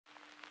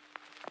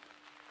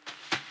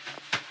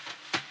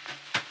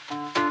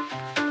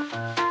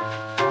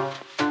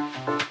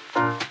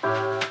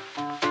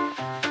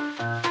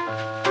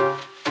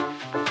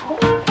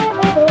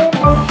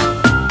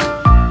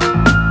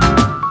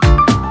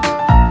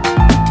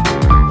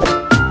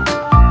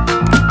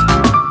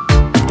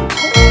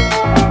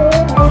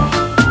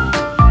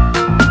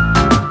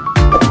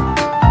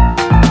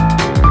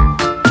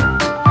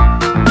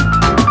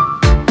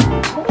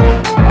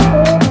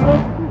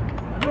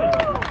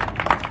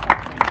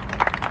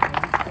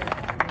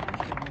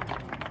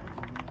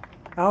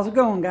How's it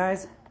going,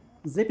 guys?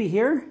 Zippy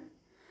here.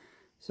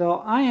 So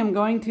I am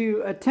going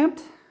to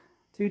attempt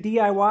to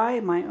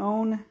DIY my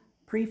own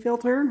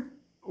pre-filter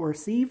or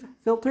sieve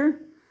filter.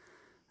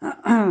 What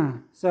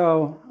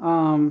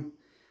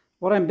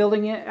I'm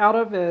building it out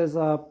of is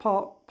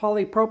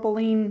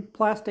polypropylene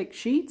plastic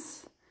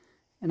sheets,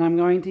 and I'm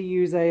going to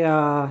use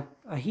a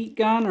heat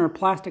gun or a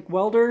plastic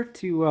welder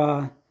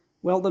to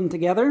weld them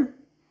together.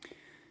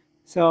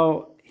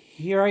 So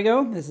here I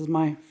go. This is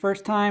my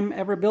first time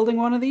ever building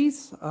one of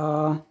these.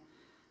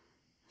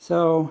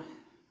 So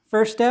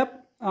first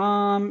step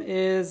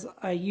is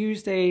I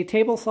used a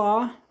table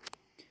saw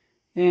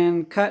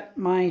and cut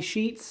my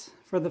sheets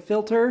for the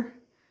filter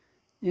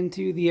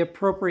into the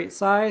appropriate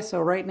size. So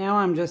right now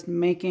I'm just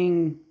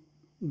making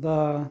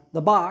the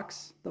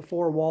box, the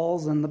four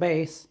walls and the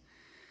base.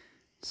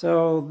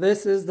 So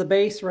this is the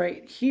base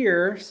right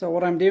here. So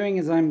what I'm doing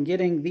is I'm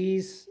getting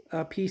these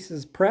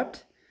pieces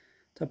prepped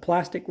to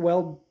plastic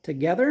weld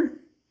together.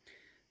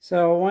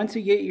 So once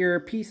you get your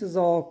pieces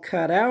all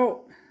cut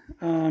out,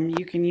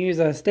 you can use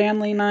a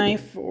Stanley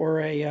knife or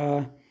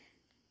a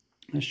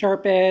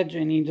sharp edge,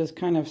 and you just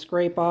kind of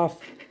scrape off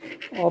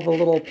all the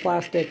little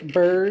plastic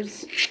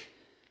burrs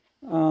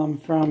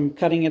from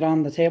cutting it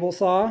on the table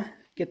saw.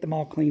 Get them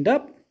all cleaned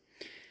up.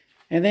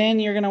 And then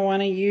you're going to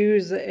want to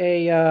use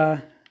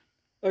a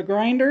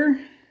grinder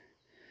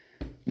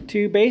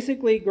to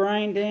basically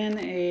grind in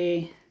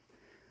a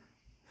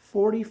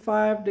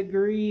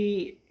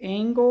 45-degree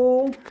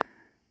angle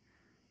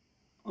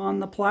on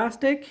the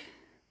plastic.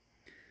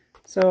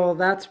 So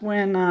that's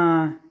when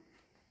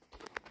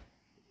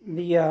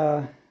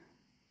the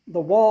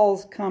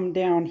walls come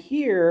down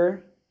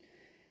here.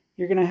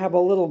 You're going to have a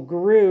little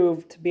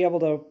groove to be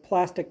able to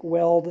plastic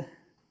weld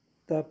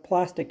the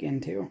plastic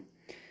into.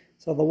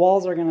 So the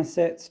walls are going to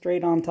sit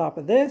straight on top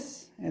of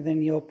this, and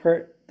then you'll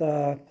put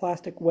the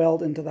plastic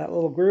weld into that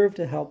little groove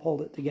to help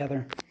hold it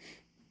together.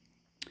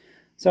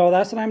 So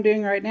that's what I'm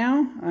doing right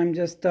now. I'm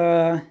just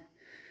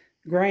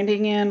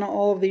grinding in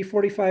all of the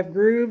 45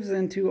 grooves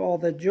into all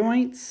the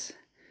joints,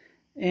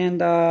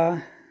 and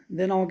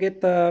then I'll get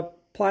the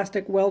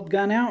plastic weld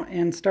gun out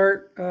and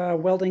start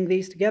welding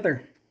these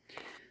together.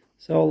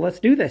 So let's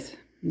do this.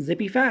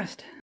 Zippy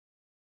fast.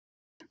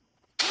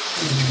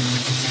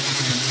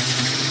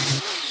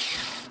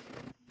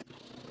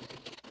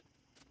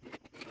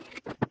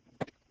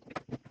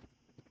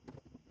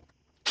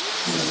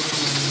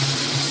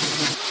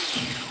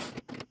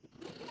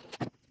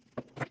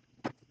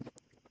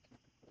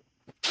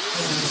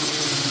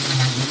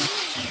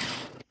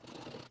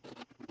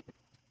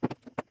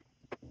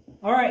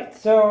 Alright,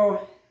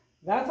 so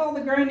that's all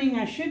the grinding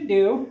I should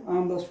do.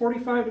 Those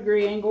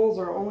 45-degree angles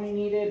are only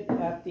needed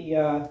at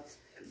the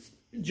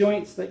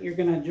joints that you're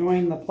going to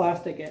join the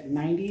plastic at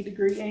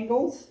 90-degree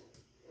angles.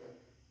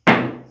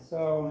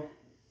 So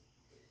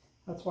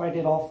that's why I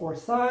did all four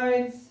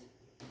sides.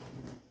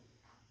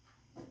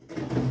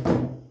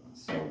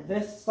 So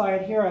this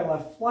side here I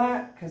left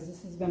flat because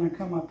this is going to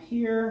come up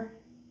here.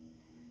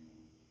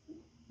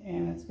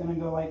 And it's going to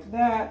go like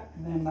that,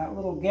 and then that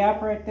little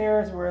gap right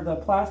there is where the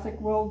plastic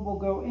weld will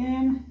go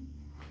in.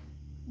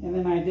 And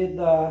then I did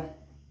the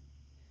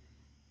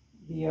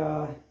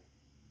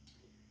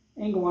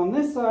angle on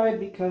this side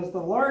because the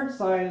large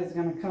side is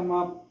going to come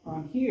up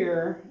on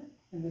here,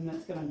 and then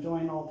it's going to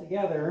join all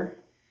together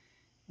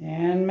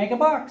and make a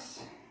box.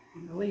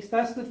 At least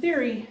that's the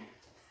theory.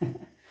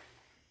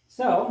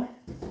 So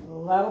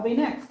that'll be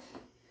next.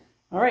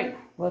 All right,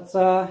 let's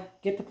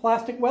get to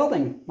plastic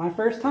welding. My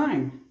first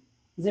time.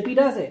 Zippy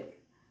does it.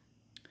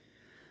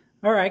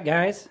 Alright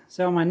guys,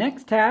 so my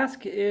next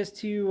task is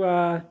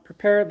to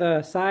prepare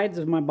the sides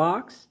of my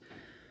box.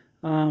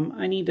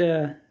 I need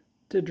to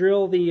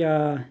drill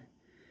the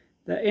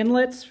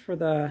inlets for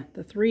the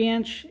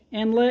 3-inch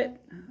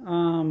inlet.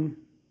 I'm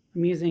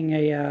using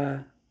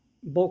a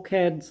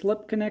bulkhead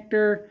slip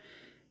connector,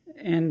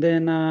 and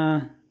then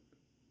I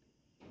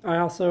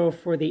also,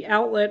 for the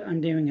outlet,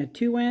 I'm doing a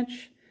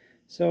 2-inch.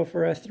 So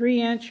for a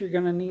 3-inch, you're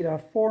going to need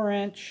a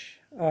 4-inch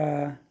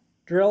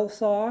drill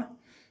saw,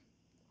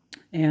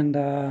 and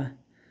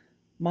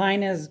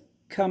mine is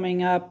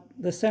coming up,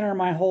 the center of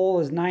my hole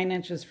is 9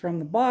 inches from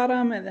the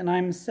bottom, and then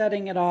I'm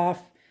setting it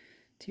off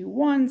to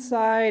one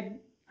side.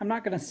 I'm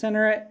not going to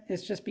center it,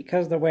 it's just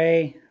because the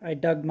way I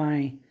dug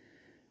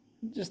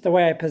just the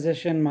way I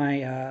position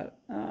my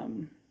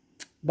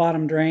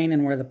bottom drain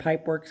and where the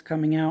pipe work's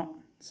coming out,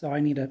 so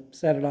I need to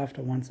set it off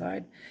to one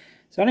side.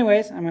 So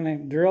anyways, I'm going to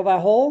drill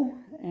that hole,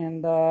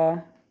 and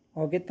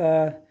I'll get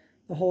the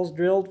holes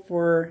drilled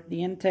for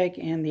the intake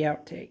and the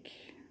outtake.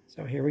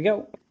 So here we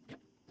go.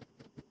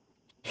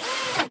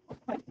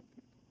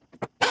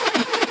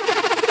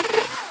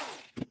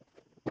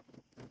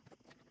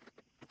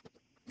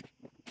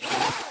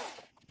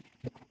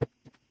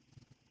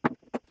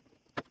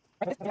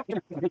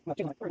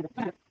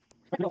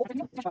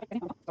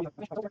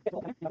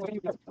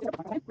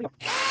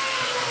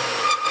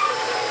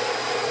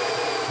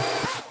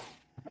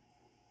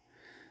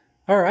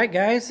 All right,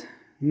 guys,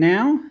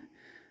 now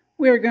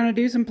we are going to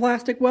do some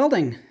plastic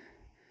welding.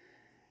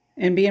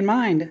 And be in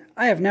mind,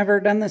 I have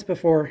never done this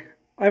before.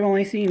 I've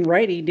only seen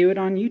Righty do it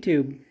on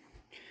YouTube.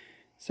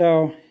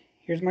 So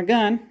here's my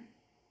gun.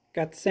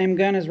 Got the same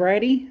gun as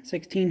Righty,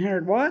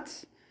 1600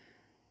 watts.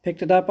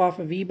 Picked it up off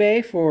of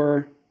eBay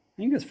for, I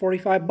think it was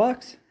 45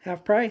 bucks,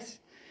 half price.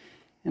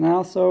 And I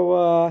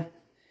also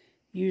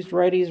used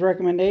Righty's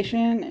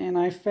recommendation, and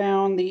I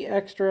found the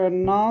extra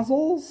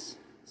nozzles.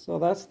 So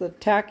that's the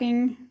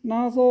tacking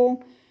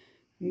nozzle,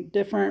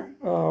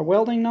 different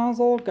welding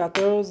nozzle. Got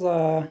those.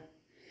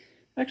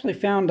 Actually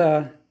found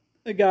a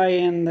guy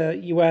in the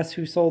US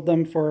who sold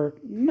them for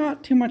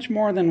not too much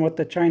more than what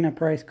the China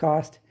price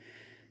cost.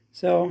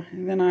 So,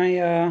 and then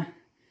I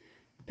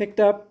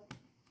picked up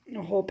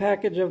a whole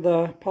package of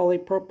the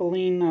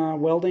polypropylene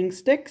welding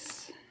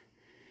sticks.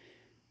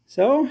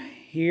 So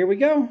here we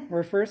go.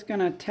 We're first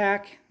gonna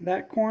tack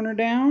that corner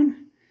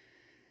down,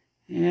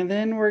 and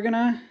then we're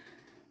gonna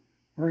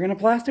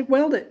plastic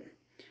weld it.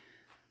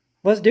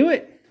 Let's do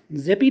it.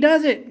 Zippy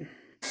does it.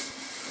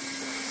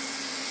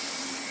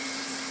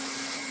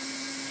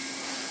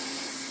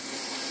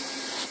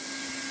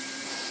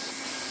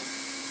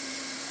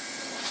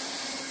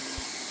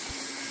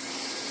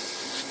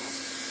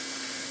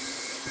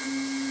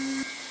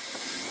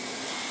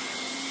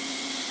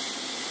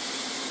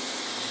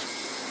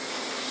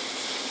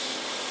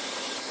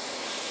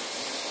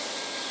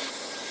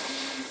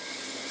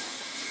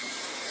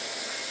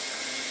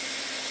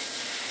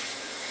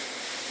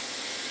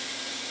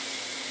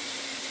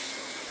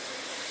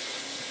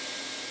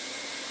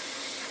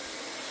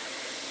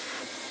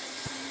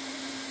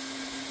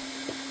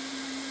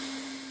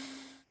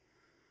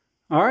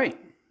 All right,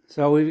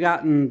 so we've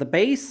gotten the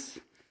base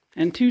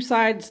and two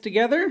sides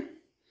together.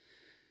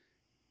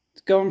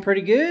 It's going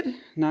pretty good,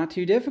 not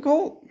too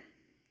difficult.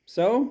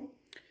 So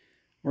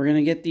we're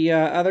gonna get the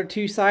other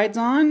two sides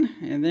on,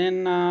 and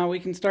then we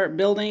can start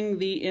building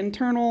the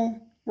internal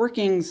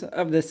workings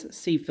of this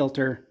sieve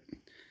filter.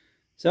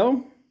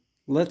 So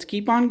let's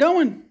keep on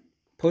going,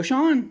 push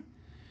on.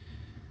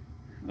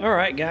 All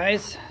right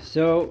guys,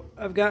 so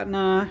I've gotten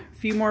a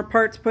few more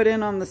parts put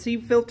in on the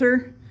sieve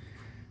filter.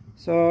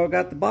 So I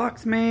got the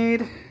box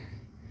made.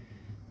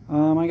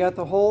 I got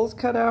the holes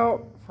cut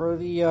out for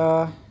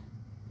the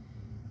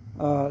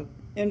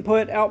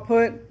input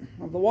output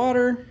of the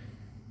water.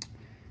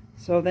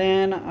 So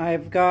then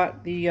I've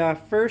got the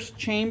first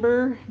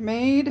chamber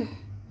made.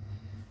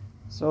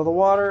 So the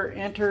water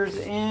enters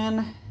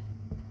in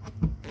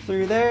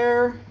through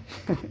there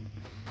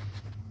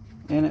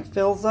and it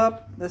fills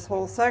up this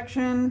whole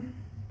section,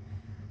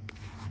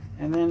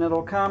 and then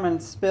it'll come and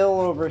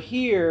spill over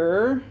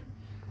here.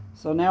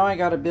 So now I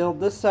got to build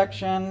this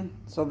section.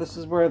 So this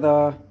is where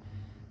the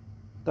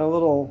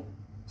little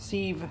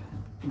sieve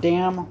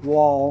dam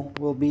wall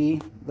will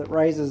be that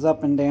rises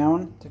up and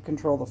down to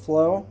control the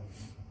flow.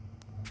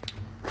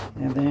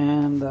 And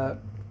then the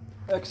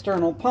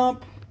external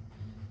pump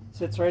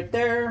sits right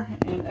there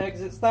and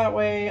exits that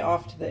way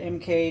off to the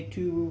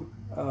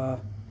MK2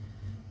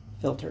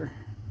 filter.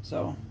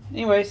 So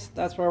anyways,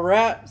 that's where we're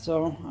at.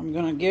 So I'm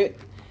gonna get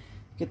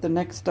the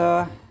next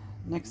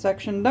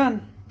section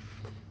done.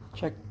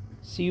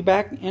 See you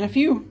back in a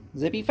few.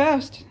 Zippy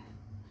fast.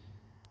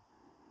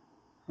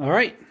 All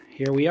right,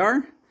 here we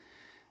are.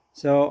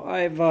 So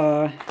I've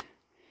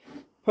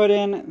put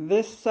in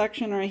this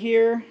section right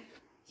here.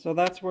 So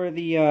that's where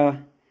the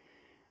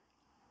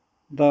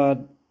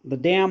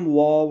dam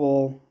wall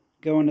will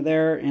go into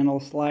there, and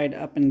it'll slide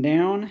up and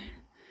down.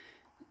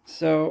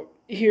 So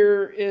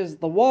here is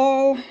the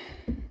wall.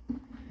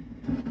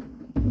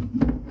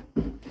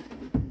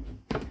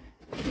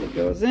 It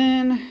goes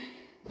in,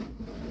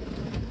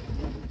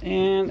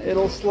 and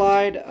it'll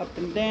slide up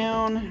and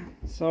down.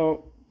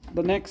 So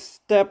the next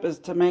step is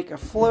to make a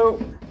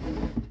float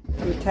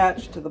to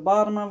attach to the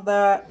bottom of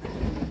that.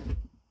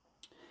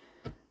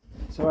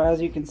 So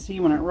as you can see,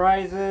 when it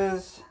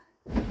rises,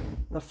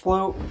 the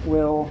float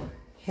will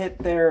hit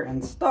there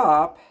and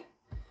stop,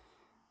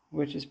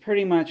 which is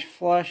pretty much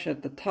flush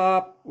at the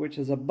top, which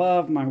is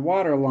above my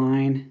water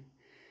line.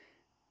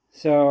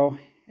 So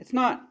it's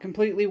not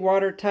completely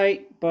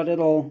watertight, but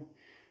it'll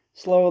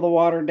slow the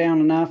water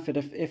down enough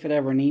if it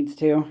ever needs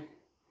to.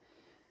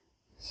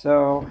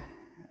 So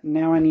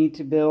now I need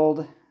to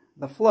build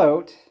the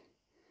float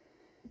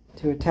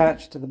to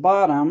attach to the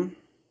bottom,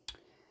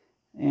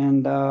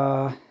 and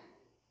I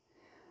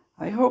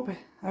hope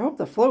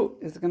the float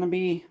is going to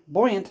be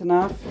buoyant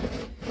enough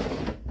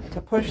to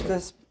push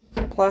this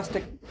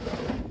plastic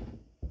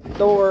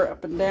door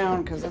up and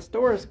down, because this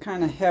door is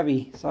kind of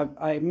heavy. So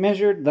I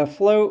measured the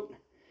float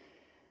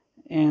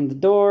and the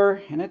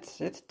door, and it's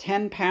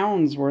 10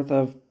 pounds worth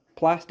of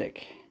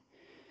plastic.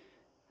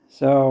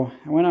 So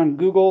I went on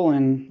Google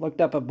and looked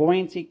up a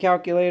buoyancy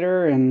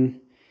calculator, and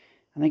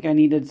I think I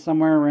needed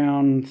somewhere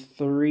around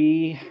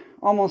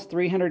almost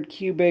 300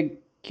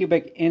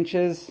 cubic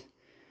inches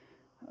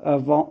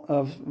of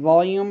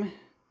volume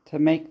to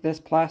make this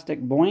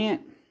plastic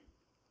buoyant.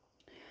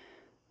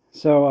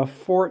 So a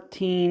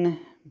 14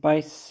 by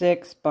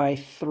 6 by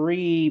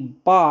 3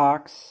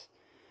 box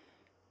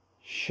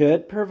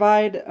should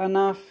provide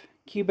enough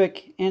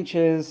cubic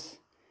inches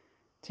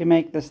to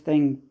make this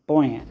thing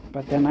buoyant.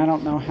 But then I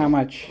don't know how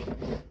much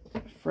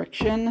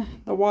friction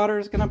the water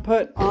is going to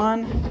put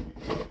on.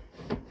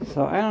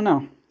 So I don't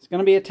know. It's going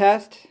to be a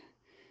test.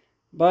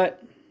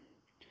 But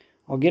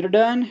I'll get her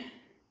done.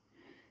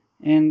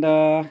 And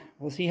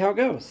we'll see how it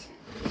goes.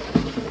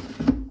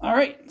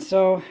 Alright,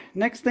 so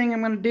next thing I'm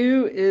going to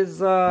do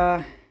is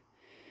I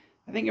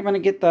think I'm going to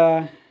get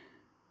the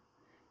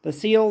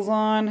seals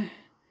on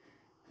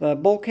the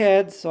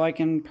bulkheads so I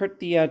can put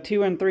the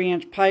 2 and 3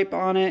 inch pipe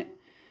on it,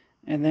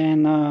 and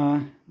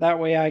then that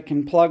way I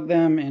can plug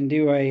them and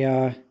do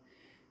a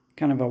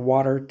kind of a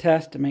water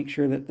test to make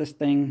sure that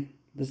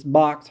this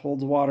box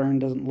holds water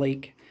and doesn't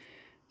leak.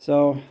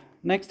 So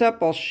next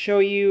up I'll show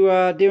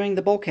you doing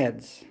the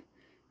bulkheads.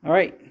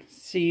 Alright,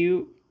 see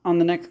you on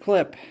the next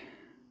clip.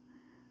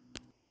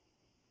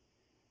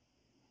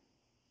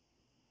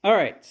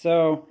 Alright,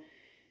 so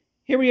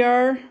here we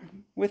are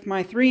with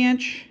my 3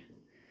 inch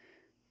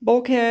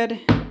bulkhead.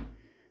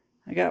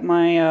 I got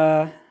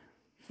my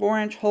 4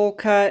 inch hole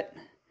cut,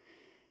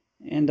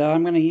 and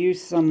I'm going to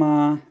use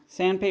some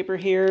sandpaper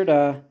here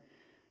to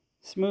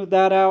smooth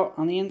that out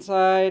on the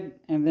inside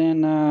and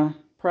then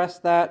press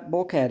that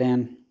bulkhead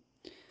in.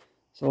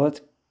 So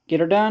let's get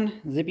her done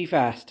zippy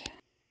fast.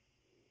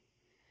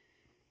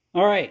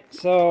 Alright,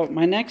 so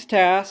my next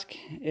task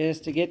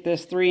is to get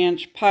this 3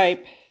 inch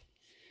pipe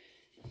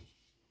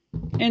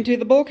into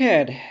the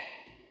bulkhead.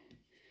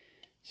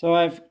 So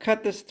I've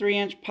cut this 3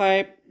 inch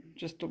pipe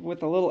just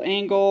with a little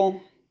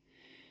angle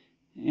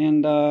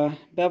and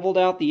beveled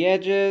out the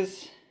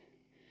edges,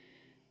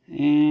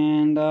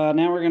 and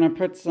now we're going to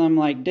put some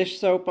like dish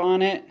soap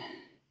on it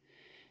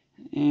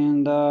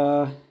and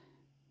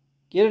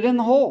get it in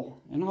the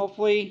hole, and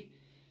hopefully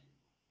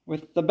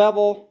with the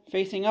bevel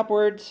facing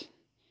upwards,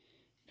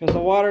 because the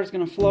water is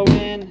going to flow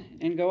in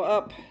and go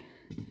up.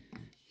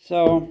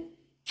 So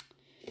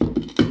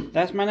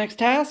that's my next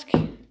task.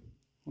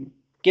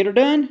 Get her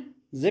done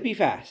zippy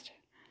fast.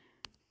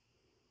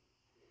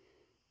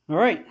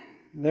 Alright,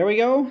 there we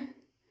go.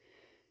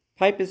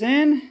 Pipe is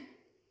in.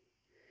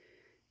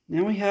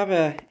 Now we have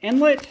an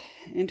inlet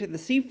into the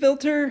sieve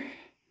filter.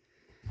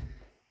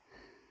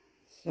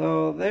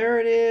 So there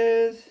it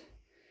is,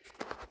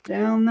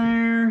 down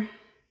there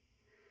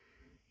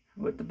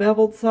with the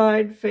beveled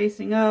side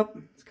facing up.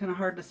 It's kind of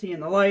hard to see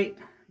in the light,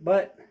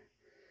 but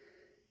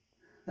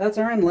that's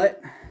our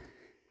inlet.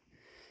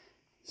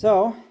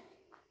 So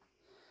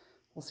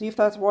we'll see if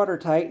that's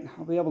watertight.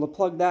 I'll be able to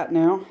plug that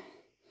now.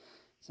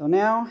 So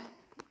now,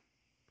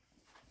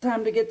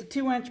 time to get the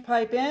 2 inch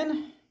pipe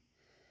in,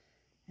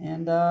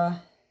 and we'll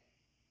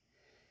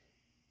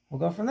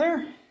go from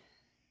there.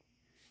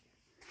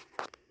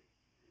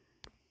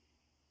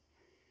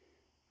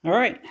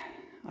 Alright,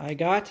 I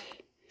got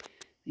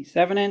the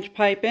 7 inch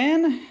pipe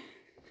in.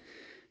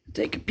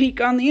 Take a peek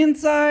on the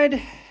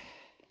inside.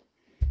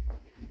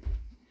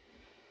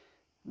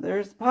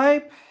 There's the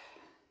pipe.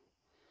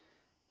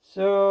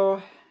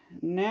 So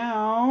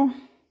now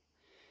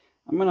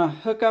I'm going to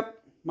hook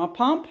up my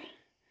pump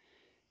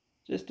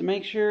just to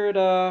make sure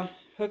it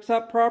hooks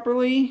up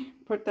properly.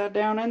 Put that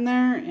down in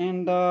there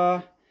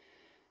and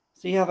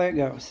see how that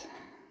goes.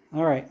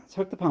 Alright, let's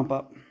hook the pump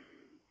up.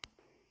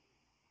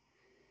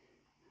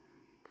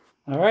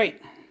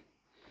 Alright,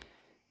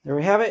 there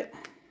we have it.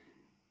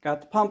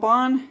 Got the pump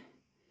on.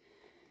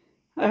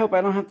 I hope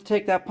I don't have to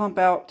take that pump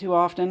out too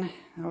often.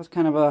 That was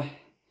kind of a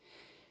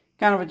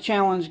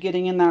challenge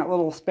getting in that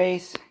little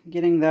space,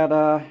 getting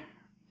that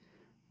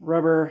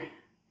rubber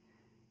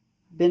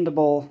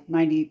bendable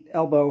 90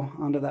 elbow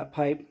onto that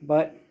pipe,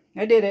 but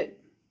I did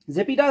it.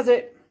 Zippy does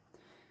it.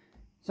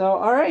 So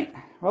alright,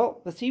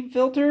 well, the sieve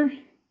filter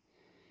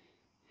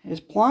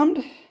is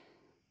plumbed.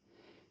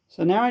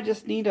 So now I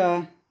just need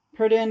to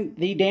put in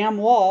the dam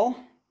wall,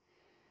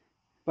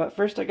 but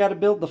first I got to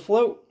build the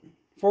float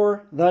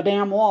for the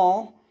dam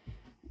wall,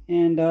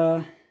 and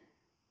we'll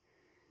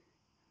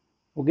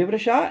give it a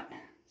shot,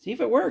 see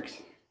if it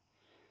works.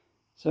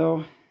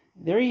 So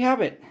there you have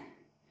it.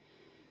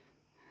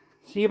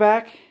 See you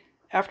back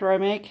after I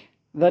make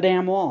the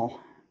dam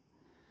wall.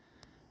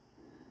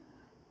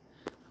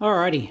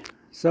 Alrighty,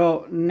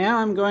 so now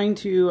I'm going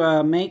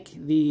to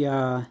make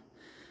the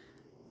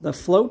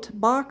float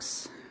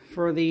box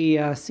for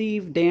the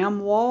sieve dam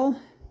wall.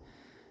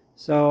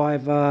 So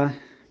I've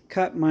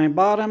cut my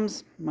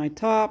bottoms, my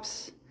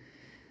tops,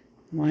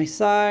 my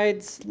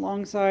sides,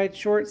 long sides,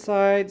 short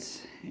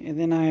sides, and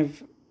then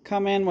I've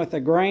come in with a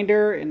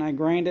grinder and I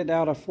grinded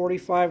out a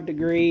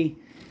 45-degree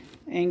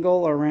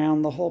angle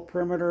around the whole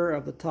perimeter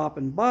of the top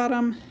and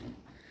bottom.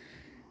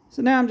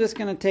 So now I'm just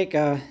going to take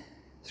a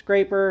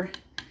scraper,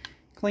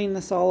 clean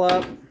this all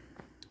up,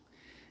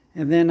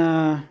 and then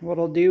what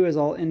I'll do is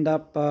I'll end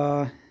up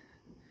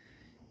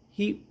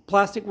heat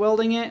plastic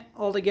welding it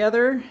all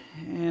together.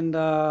 And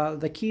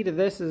the key to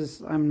this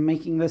is I'm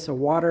making this a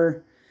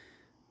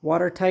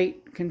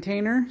watertight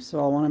container, so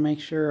I want to make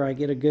sure I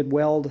get a good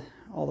weld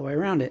all the way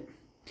around it.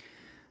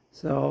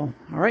 So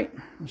alright,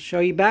 I'll show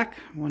you back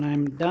when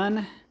I'm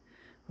done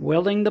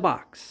welding the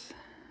box.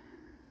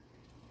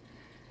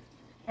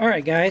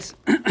 Alright guys,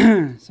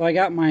 so I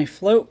got my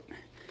float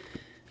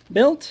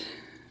built.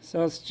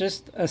 So it's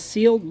just a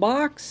sealed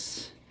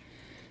box,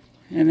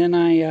 and then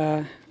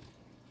I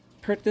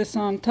put this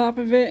on top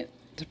of it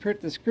to put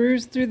the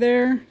screws through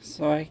there,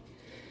 so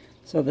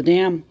the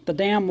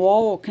dam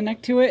wall will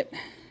connect to it,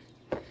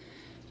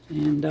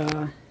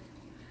 and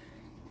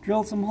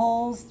drill some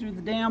holes through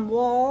the dam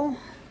wall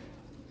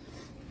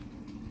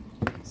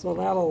so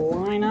that'll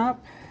line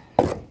up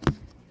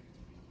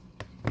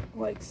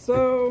like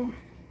so,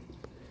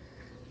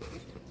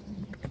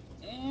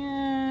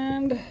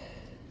 and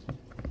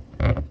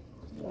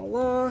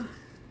voila,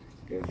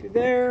 go through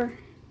there,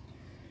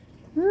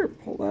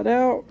 pull that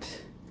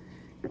out,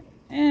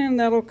 and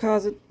that'll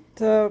cause it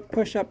to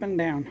push up and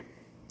down.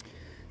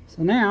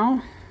 So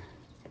now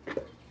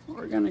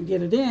we're going to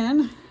get it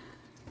in.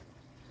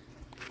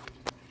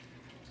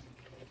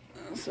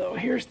 So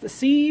here's the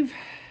sieve.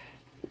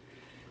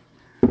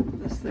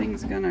 This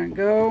thing's going to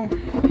go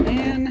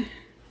in.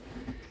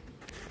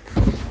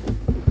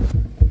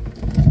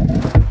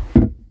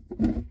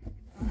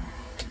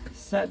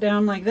 Set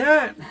down like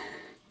that.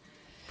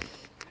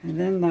 And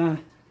then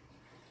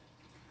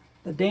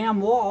the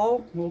dam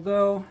wall will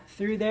go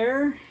through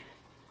there,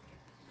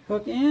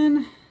 hook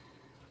in.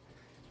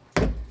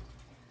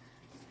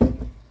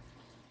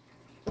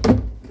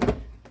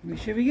 We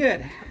should be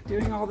good.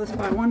 Doing all this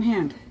by one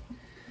hand.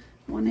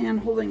 One hand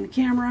holding the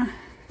camera.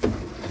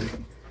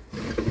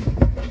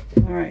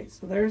 Alright,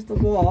 so there's the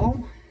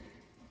wall.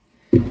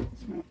 So I'm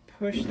going to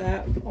push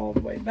that all the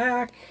way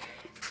back.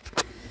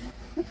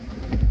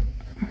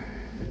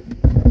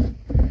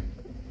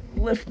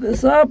 Lift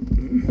this up.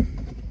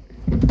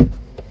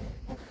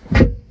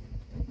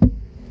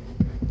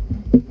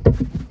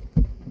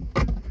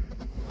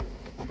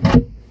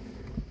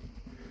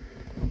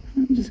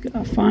 I'm just going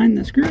to find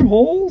the screw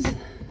holes.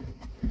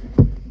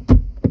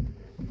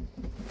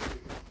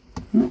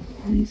 Oh,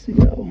 needs to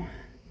go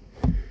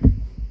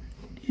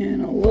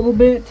in a little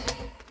bit.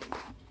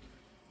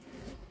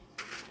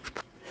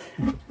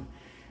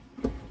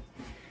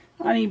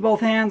 I need both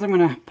hands. I'm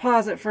going to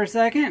pause it for a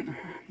second.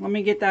 Let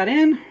me get that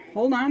in.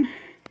 Hold on.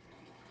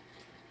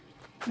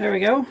 There we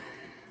go.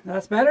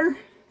 That's better.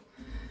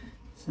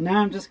 So now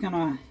I'm just going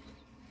to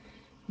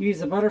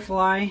use a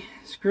butterfly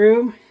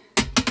screw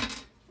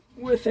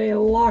with a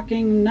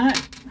locking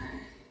nut.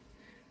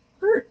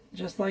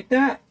 Just like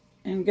that.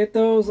 And get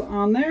those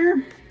on there.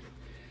 Let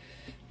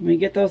me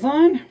get those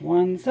on.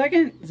 1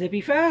 second.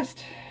 Zippy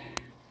fast.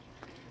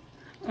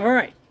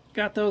 Alright.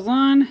 Got those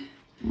on.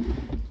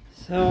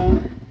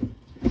 So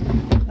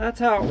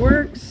that's how it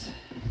works.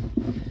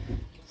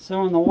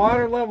 So when the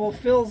water level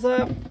fills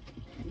up,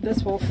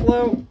 this will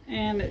float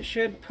and it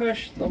should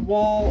push the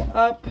wall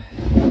up.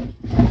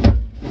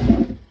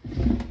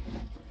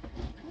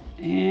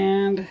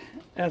 And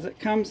as it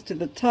comes to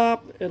the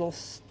top, it'll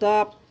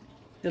stop.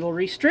 It'll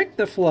restrict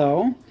the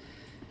flow,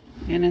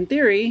 and in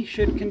theory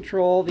should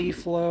control the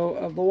flow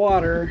of the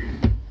water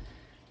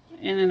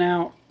in and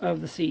out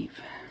of the sieve.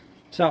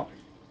 So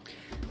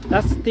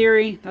that's the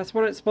theory. That's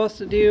what it's supposed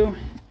to do.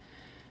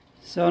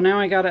 So now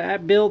I got to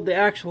build the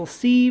actual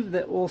sieve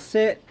that will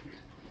sit.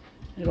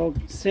 It'll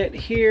sit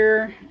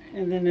here,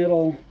 and then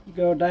it'll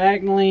go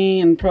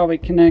diagonally and probably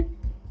connect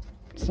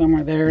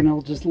somewhere there, and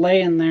it'll just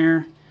lay in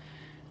there,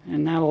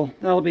 and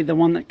that'll be the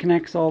one that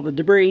connects all the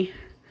debris.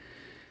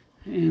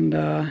 And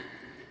all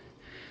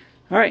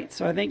right,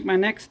 so I think my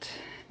next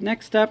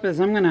step is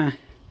I'm gonna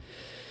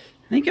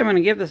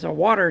give this a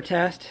water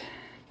test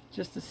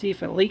just to see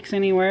if it leaks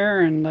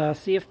anywhere, and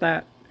see if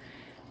that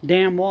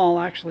dam wall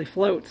actually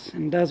floats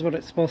and does what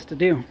it's supposed to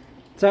do.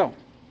 So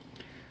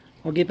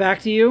I'll get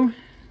back to you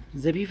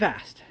zippy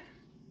fast.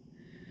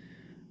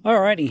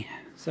 Alrighty,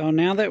 so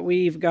now that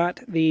we've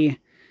got the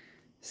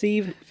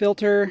sieve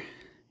filter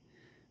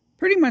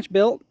pretty much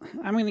built,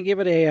 I'm going to give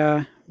it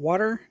a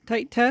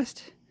watertight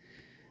test.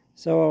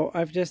 So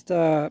I've just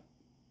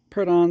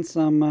put on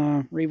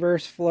some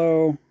reverse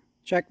flow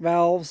check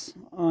valves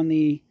on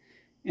the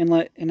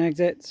inlet and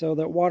exit so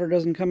that water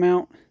doesn't come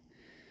out.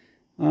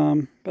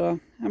 But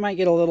I might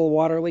get a little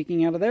water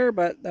leaking out of there,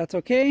 but that's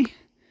okay.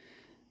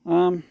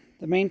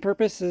 The main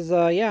purpose is,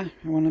 yeah,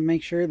 I want to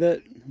make sure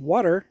that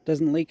water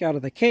doesn't leak out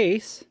of the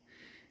case,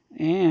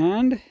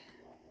 and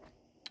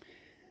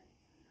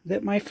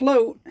that my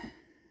float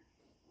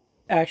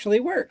actually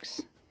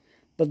works.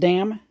 The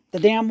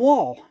dam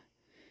wall.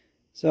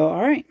 So,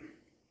 all right,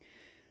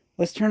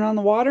 let's turn on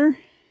the water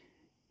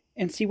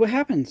and see what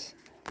happens.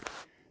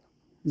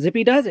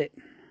 Zippy does it.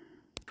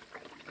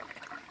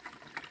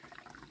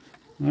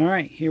 All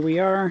right, here we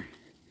are,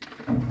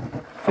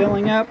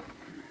 filling up,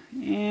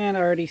 and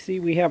I already see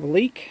we have a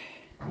leak.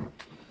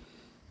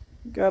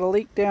 Got a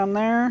leak down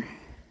there.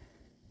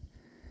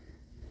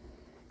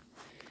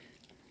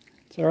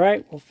 It's all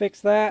right, we'll fix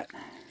that.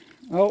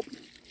 Oh,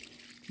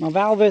 my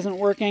valve isn't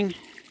working.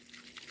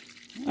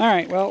 All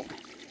right, well,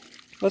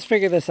 let's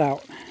figure this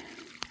out.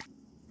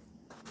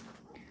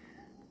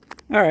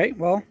 All right,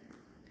 well,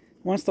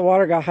 once the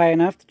water got high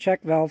enough, the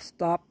check valve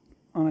stopped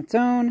on its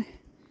own.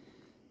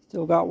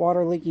 Still got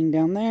water leaking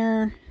down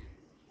there.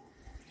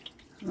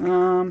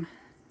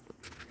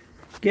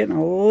 Getting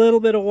a little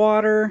bit of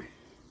water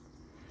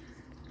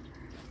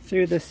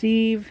through the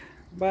sieve,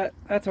 but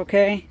that's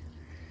okay.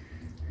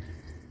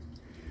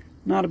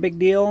 Not a big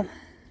deal.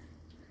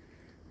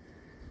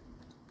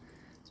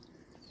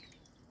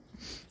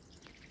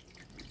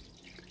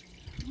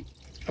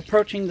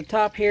 Approaching the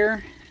top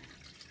here.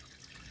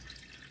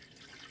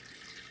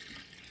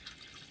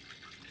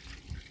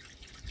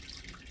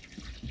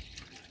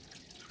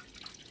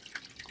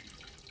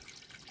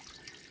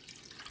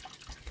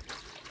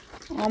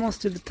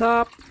 Almost to the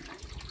top.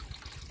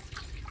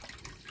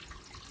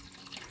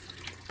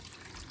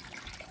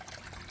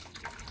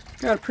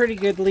 Got a pretty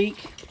good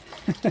leak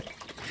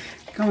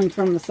coming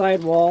from the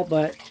sidewall,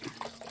 but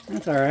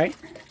that's alright.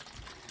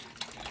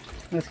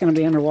 That's going to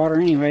be underwater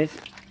anyways.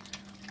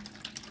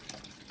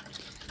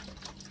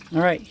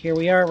 Alright, here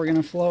we are. We're going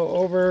to flow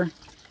over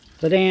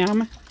the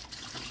dam.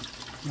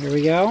 There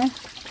we go.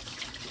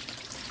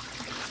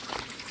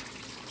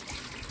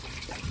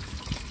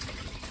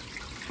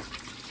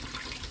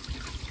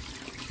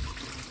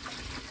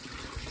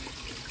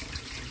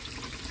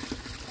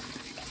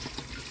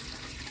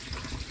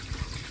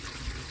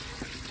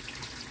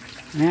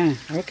 Ah,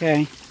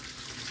 okay.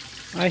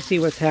 I see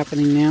what's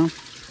happening now.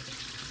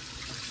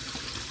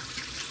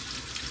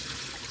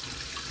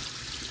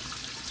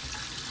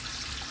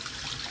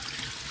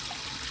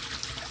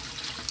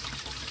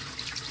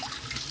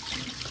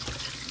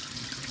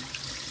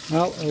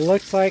 Well, it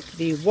looks like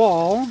the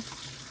wall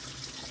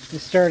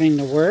is starting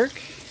to work.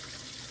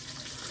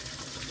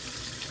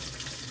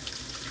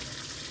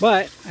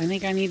 But I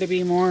think I need to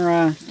be more,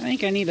 I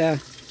think I need to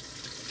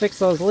fix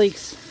those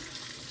leaks.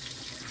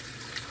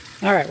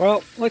 Alright,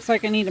 well, looks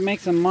like I need to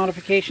make some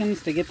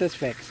modifications to get this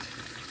fixed.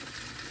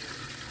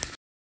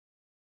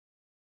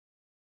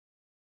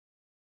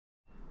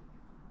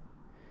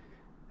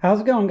 How's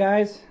it going,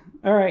 guys?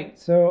 Alright,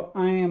 so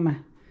I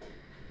am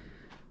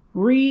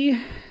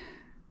revamping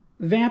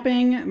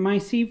my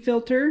Sieve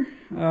Filter.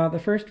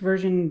 The first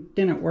version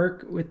didn't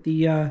work with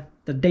the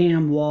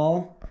dam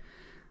wall.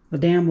 The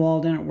dam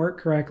wall didn't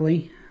work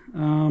correctly.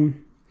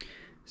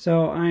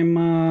 So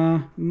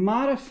I'm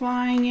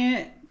modifying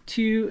it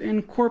to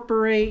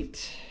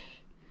incorporate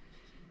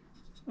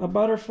a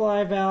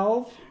butterfly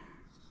valve.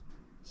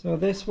 So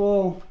this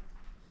will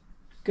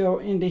go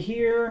into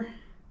here.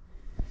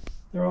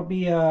 There will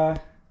be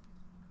a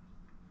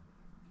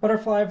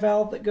butterfly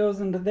valve that goes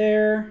into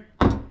there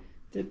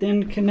that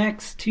then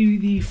connects to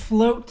the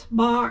float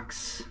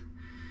box.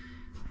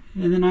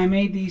 And then I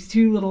made these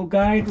two little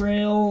guide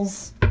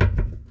rails.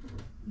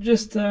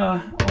 Just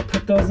I'll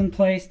put those in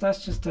place.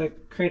 That's just to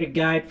create a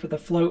guide for the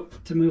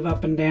float to move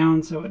up and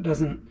down so it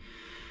doesn't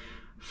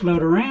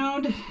float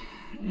around.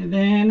 And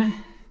then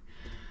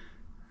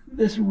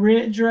this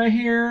ridge right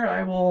here,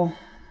 I will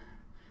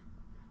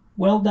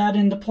weld that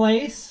into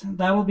place.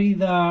 That will be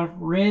the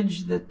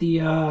ridge that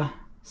the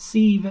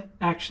sieve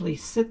actually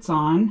sits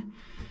on.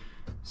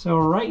 So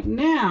right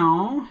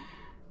now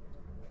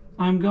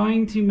I'm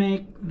going to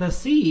make the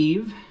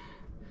sieve.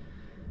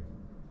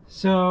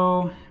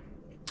 So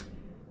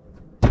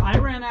I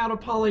ran out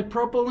of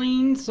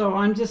polypropylene, so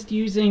I'm just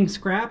using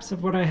scraps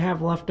of what I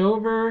have left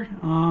over.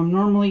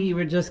 Normally you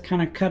would just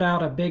kind of cut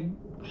out a big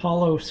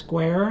hollow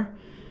square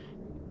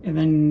and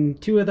then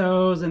two of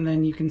those, and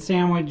then you can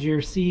sandwich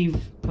your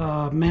sieve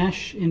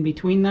mesh in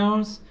between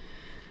those.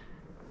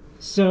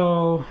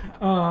 So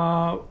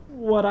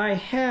what I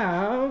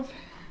have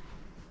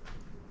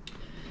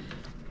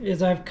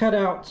is I've cut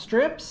out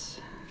strips.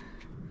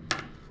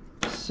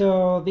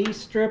 So these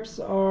strips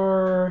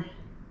are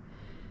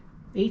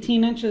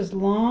 18 inches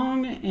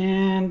long,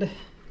 and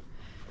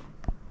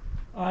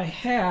I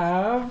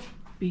have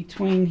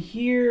between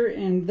here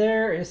and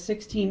there is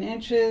 16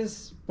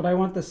 inches, but I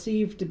want the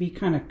sieve to be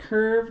kind of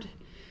curved.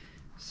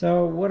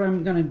 So what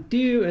I'm going to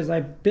do is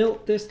I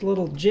built this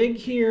little jig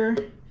here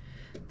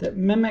that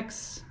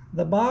mimics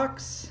the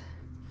box.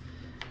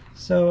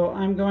 So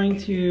I'm going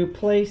to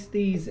place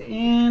these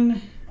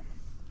in.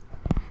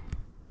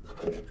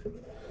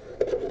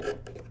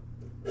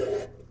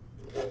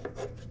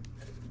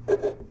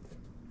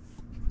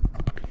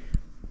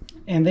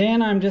 And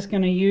then I'm just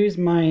going to use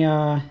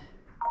my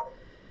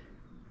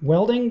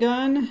welding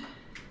gun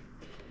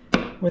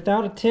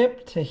without a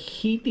tip to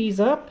heat these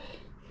up.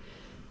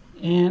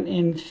 And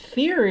in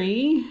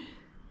theory,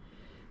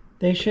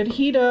 they should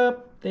heat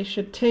up, they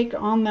should take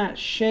on that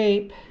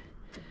shape,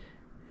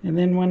 and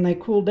then when they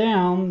cool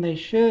down, they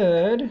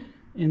should,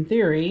 in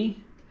theory,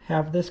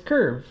 have this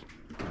curve.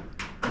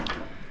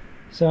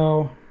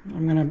 So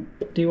I'm going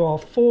to do all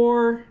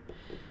four,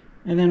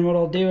 and then what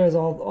I'll do is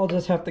I'll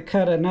just have to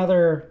cut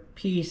another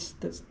piece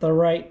that's the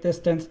right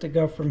distance to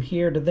go from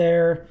here to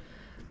there.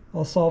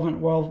 I'll solvent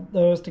weld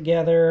those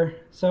together.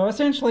 So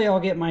essentially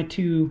I'll get my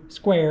two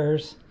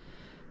squares.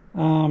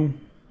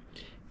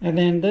 And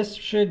then this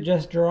should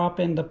just drop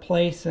into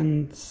place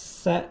and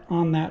set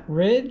on that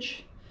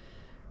ridge.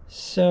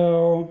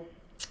 So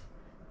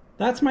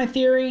that's my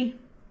theory.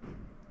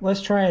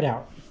 Let's try it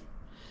out.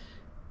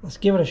 Let's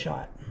give it a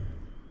shot.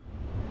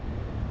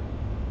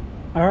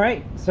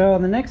 Alright, so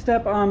the next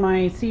step on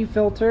my Sieve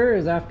filter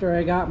is, after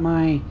I got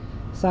my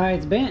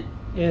sides bent,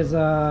 is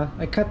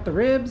I cut the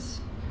ribs,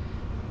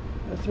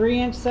 a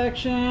 3-inch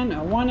section,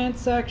 a 1-inch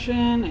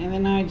section, and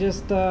then I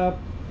just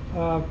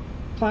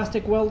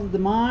plastic welded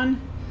them on.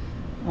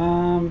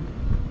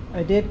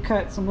 I did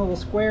cut some little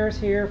squares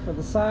here for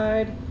the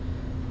side.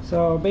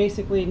 So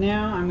basically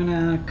now I'm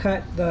going to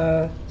cut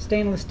the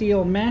stainless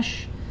steel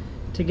mesh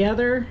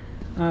together,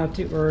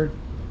 or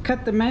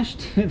cut the mesh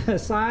to the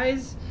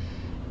size,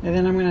 and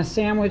then I'm going to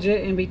sandwich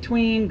it in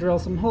between, drill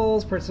some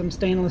holes, put some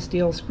stainless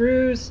steel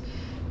screws,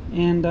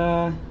 and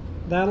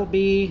that'll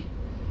be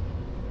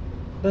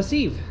the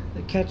sieve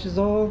that catches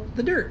all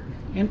the dirt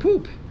and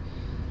poop.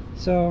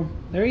 So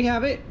there you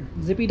have it.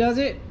 Zippy does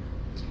it.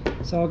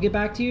 So I'll get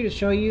back to you to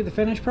show you the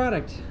finished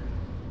product.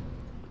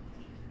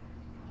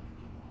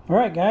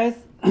 Alright guys,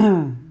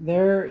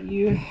 there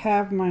you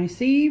have my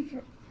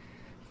sieve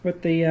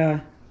with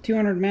the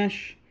 200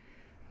 mesh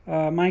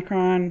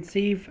micron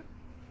sieve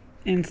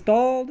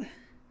installed.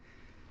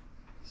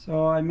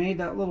 So I made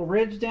that little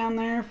ridge down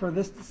there for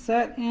this to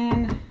set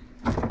in.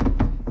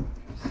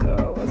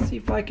 So let's see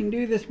if I can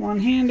do this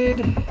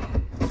one-handed.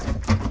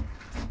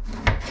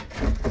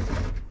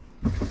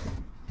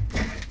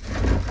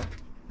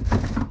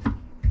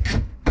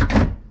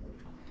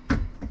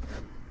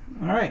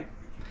 Alright,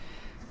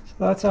 so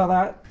that's how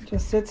that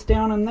just sits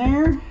down in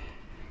there.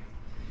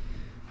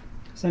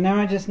 So now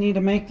I just need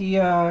to make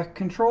the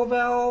control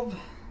valve,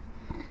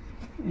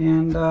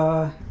 and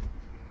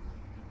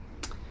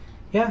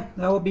yeah,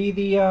 that will be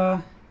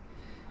the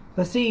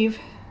sieve.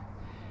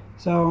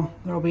 So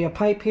there will be a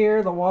pipe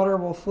here, the water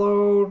will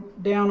flow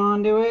down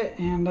onto it,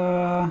 and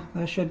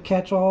that should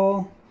catch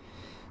all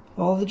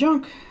the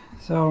junk.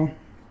 So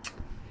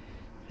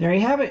there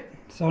you have it.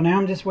 So now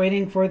I'm just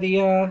waiting for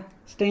the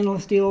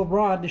stainless steel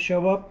rod to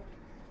show up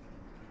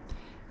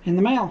in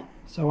the mail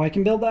so I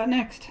can build that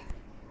next.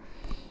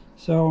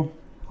 So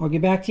I'll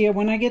get back to you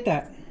when I get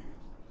that.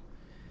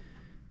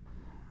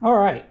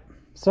 Alright,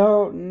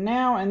 so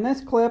now in this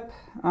clip,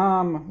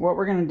 what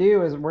we're going to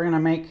do is we're going to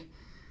make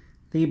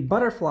the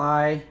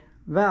butterfly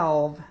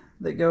valve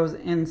that goes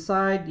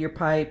inside your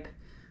pipe,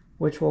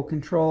 which will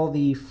control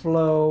the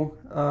flow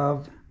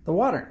of the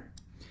water.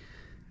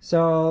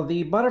 So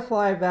the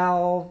butterfly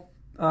valve,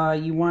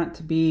 you want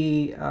to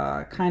be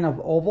kind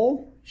of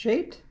oval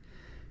shaped.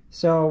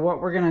 So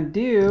what we're going to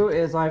do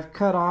is I've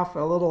cut off a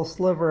little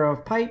sliver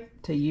of pipe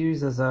to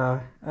use as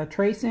a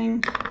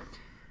tracing.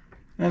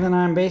 And then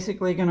I'm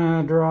basically going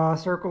to draw a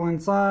circle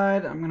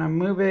inside. I'm going to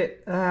move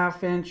it a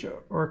 1/2 inch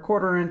or a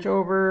 1/4 inch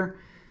over,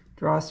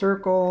 draw a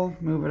circle,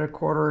 move it a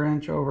 1/4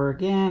 inch over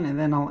again, and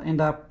then I'll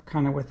end up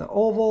kind of with an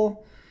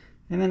oval.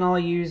 And then I'll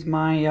use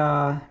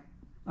my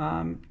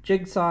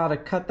jigsaw to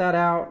cut that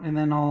out, and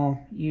then I'll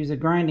use a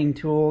grinding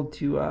tool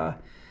to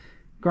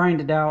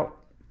grind it out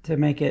to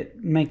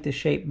make the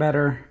shape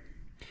better.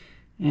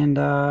 And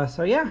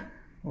so yeah,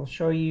 we'll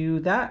show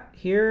you that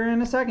here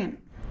in a second.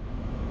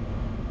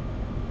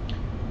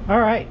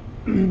 Alright,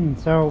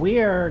 so we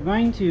are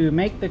going to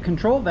make the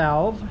control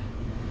valve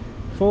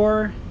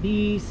for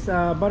the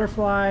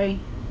butterfly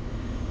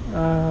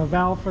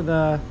valve for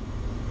the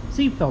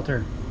sieve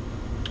filter.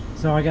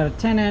 So I got a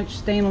 10-inch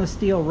stainless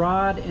steel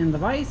rod in the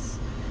vise,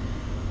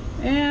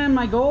 and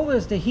my goal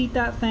is to heat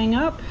that thing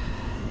up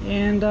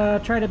and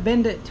try to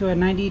bend it to a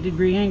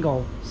 90-degree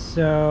angle.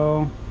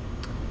 So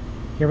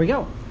here we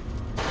go.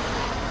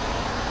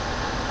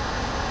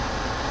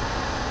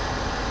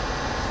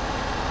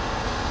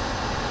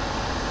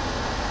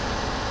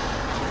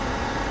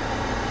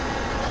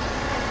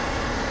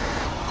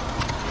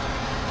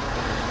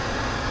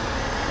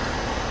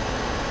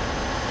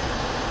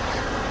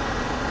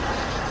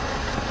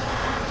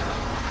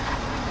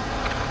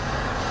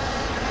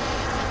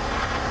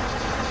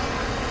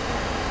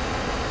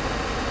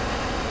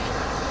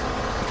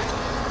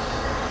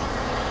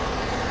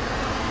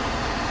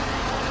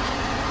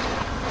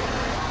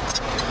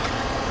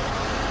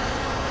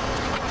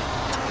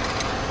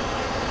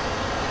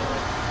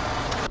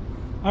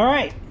 All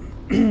right,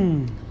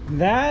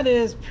 that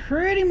is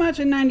pretty much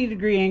a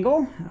 90-degree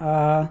angle,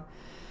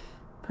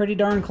 pretty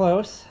darn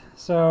close.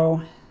 So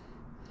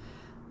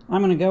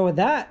I'm gonna go with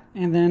that,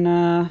 and then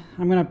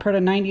I'm gonna put a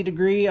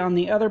 90-degree on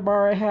the other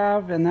bar I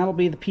have, and that'll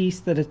be the piece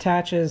that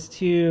attaches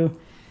to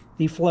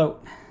the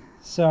float.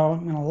 So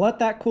I'm gonna let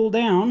that cool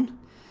down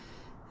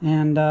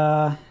and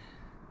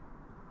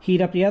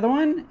heat up the other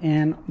one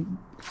and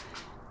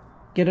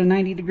get a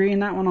 90-degree in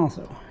that one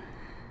also.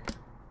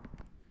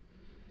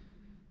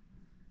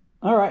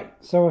 Alright,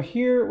 so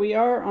here we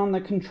are on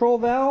the control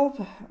valve.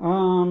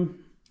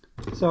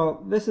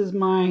 So this is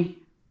my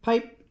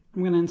pipe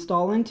I'm going to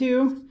install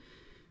into.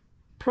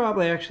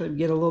 Probably actually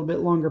get a little bit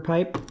longer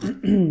pipe.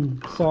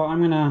 So I'm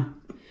going to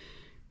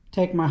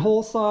take my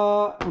hole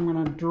saw, I'm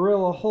going to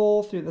drill a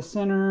hole through the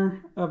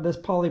center of this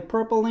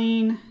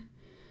polypropylene.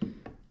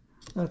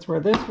 That's where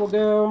this will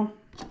go.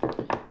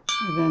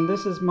 And then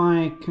this is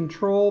my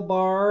control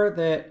bar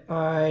that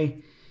I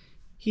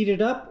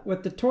heated up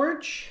with the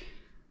torch.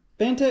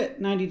 Bent it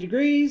 90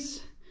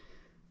 degrees,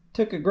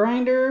 took a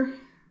grinder,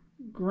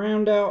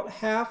 ground out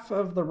half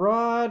of the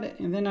rod,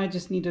 and then I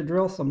just need to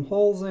drill some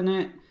holes in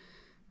it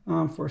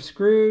for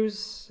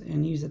screws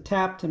and use a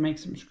tap to make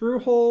some screw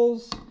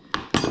holes.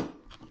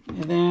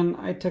 And then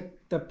I took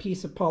the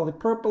piece of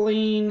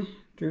polypropylene,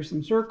 drew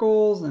some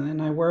circles, and then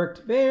I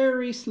worked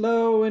very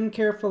slow and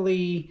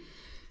carefully,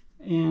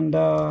 and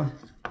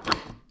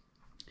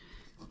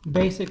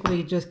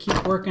basically just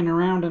keep working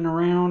around and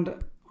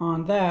around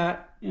on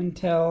that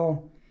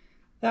until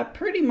that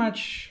pretty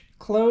much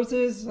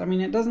closes. I mean,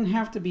 it doesn't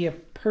have to be a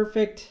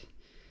perfect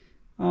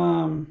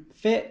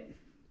fit.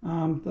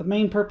 The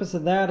main purpose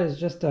of that is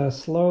just to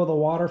slow the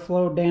water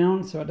flow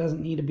down, so it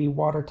doesn't need to be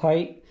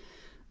watertight.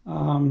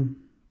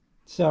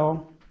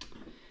 So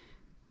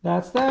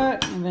that's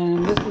that, and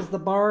then this is the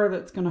bar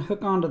that's going to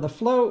hook onto the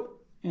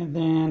float, and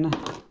then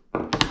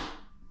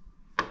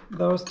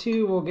those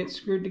two will get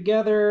screwed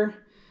together.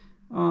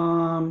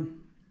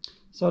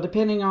 So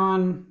depending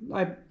on,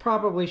 I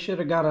probably should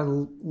have got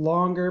a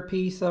longer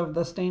piece of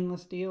the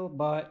stainless steel,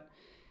 but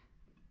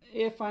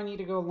if I need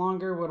to go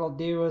longer, what I'll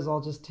do is I'll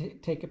just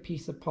take a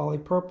piece of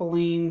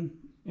polypropylene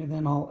and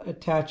then I'll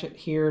attach it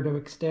here to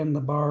extend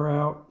the bar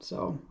out.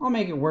 So I'll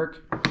make it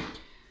work.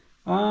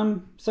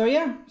 So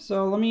yeah,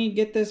 so let me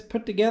get this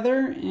put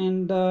together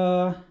and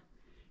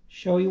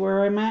show you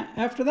where I'm at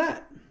after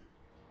that.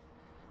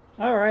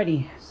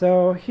 Alrighty,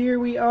 so here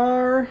we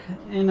are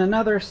in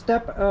another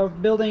step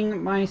of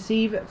building my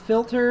sieve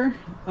filter.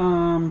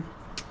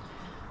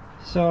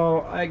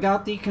 So I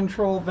got the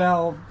control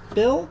valve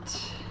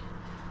built.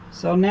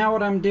 So now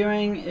what I'm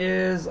doing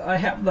is I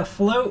have the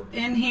float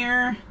in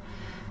here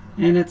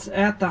and it's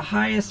at the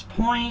highest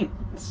point.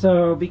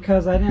 So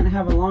because I didn't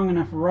have a long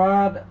enough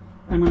rod,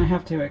 I'm going to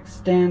have to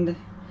extend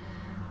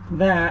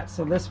that.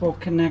 So this will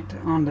connect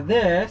onto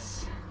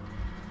this.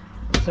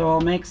 So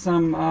I'll make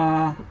some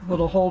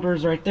little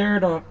holders right there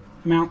to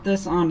mount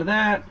this onto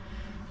that.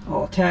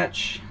 I'll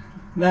attach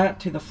that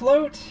to the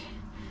float,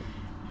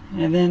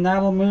 and then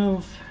that'll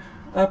move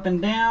up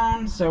and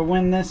down. So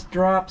when this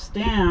drops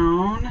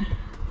down,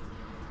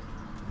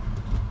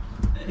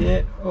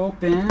 it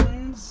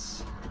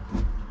opens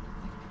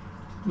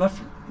the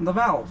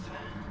valve,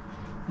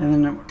 and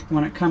then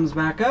when it comes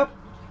back up,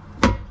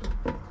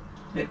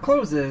 it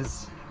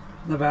closes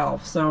the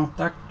valve. So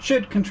that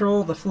should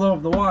control the flow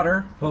of the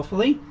water,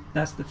 hopefully.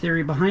 That's the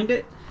theory behind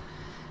it.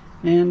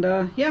 And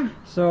yeah,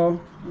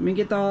 so let me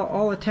get that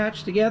all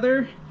attached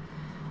together,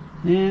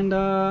 and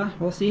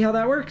we'll see how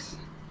that works.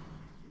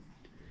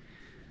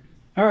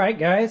 Alright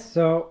guys,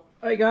 so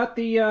I got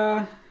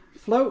the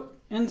float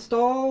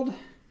installed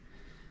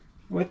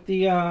with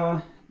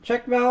the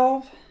check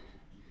valve.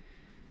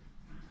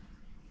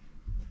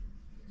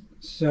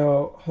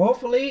 So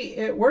hopefully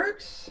it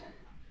works.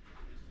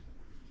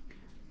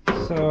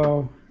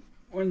 So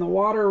when the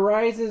water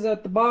rises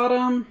at the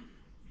bottom,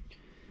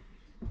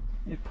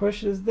 it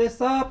pushes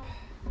this up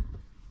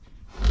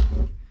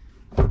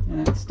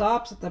and it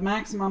stops at the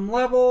maximum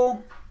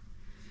level,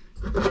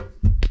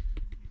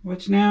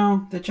 which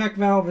now the check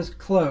valve is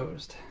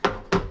closed.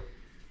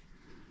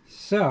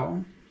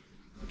 So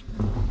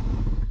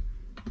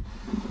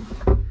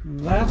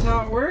that's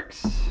how it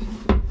works.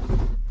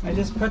 I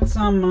just put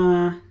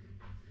some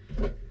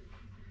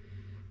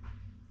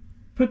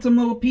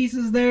little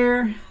pieces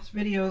there. This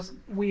video's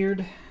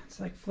weird, it's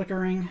like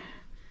flickering,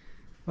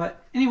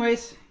 but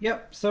anyways,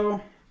 yep. So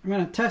I'm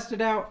gonna test it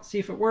out, see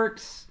if it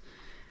works,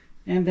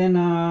 and then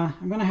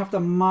I'm gonna have to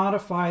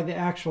modify the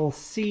actual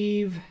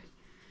sieve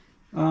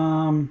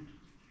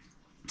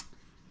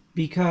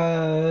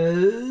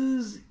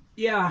because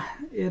yeah,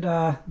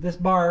 this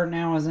bar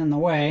now is in the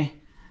way,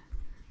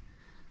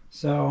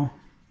 so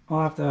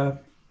I'll have to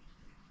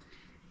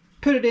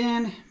put it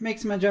in, make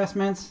some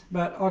adjustments,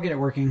 but I'll get it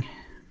working.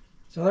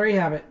 So there you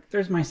have it.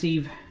 There's my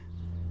sieve.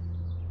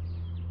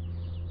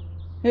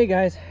 Hey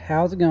guys,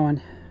 how's it going?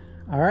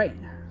 Alright,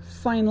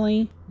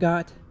 finally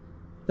got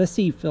the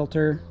sieve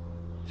filter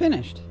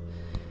finished.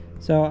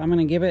 So I'm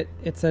going to give it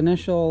its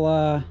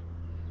initial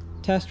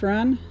test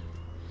run.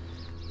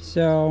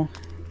 So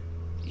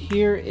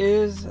here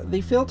is the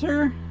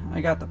filter.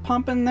 I got the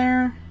pump in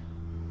there,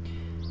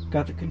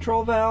 got the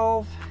control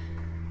valve,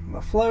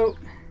 the float.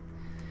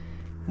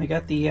 I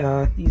got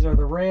the these are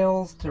the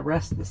rails to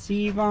rest the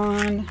sieve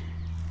on.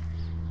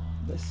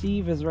 The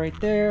sieve is right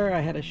there.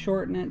 I had to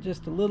shorten it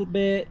just a little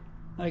bit.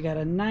 I got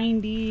a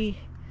 90.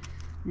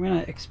 I'm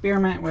going to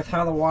experiment with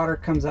how the water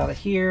comes out of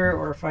here,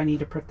 or if I need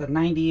to put the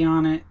 90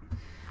 on it.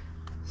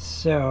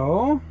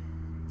 So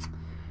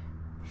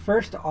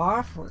first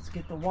off, let's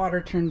get the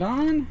water turned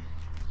on.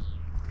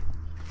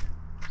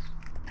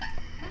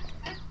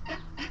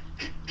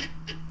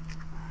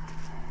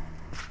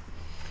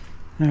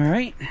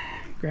 Alright,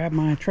 grab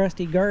my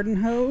trusty garden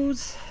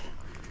hose.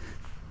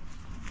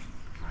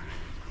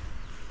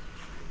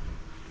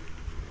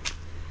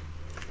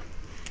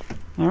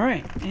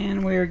 Alright,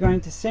 and we're going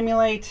to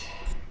simulate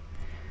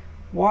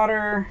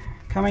water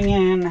coming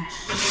in.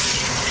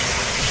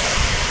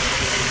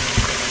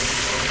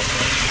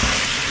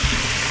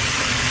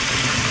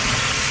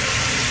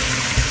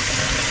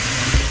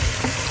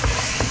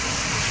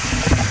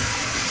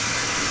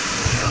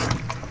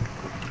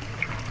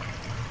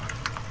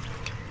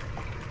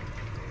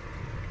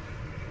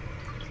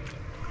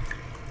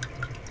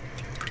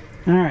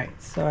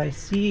 Alright, so I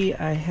see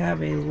I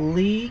have a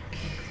leak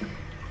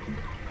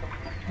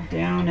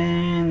down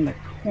in the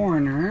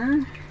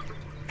corner.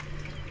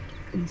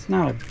 It's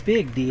not a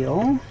big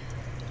deal.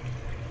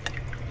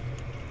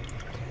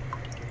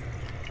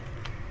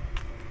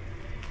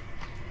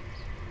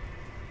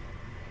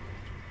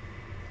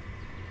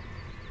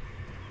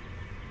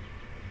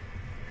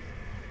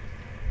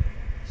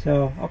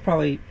 So I'll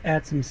probably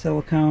add some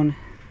silicone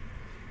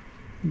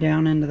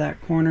down into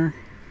that corner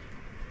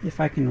if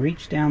I can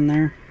reach down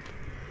there.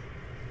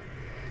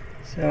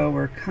 So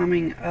we're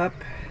coming up.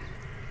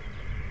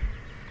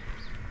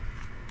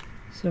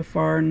 So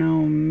far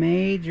no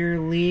major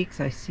leaks.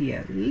 I see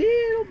a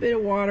little bit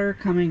of water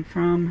coming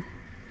from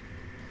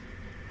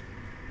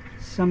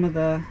some of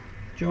the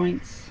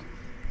joints.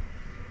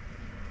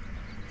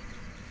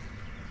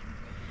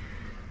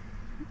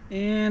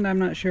 And I'm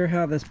not sure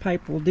how this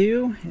pipe will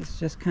do. It's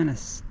just kind of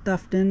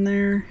stuffed in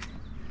there.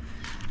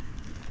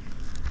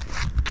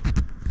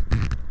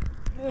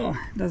 Oh,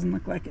 it doesn't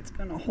look like it's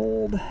gonna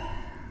hold.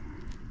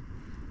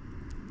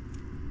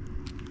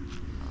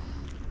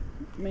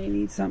 May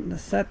need something to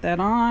set that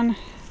on.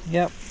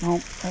 Yep,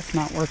 nope, that's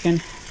not working.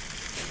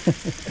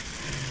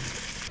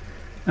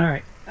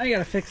 Alright, I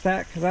gotta fix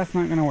that because that's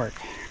not gonna work.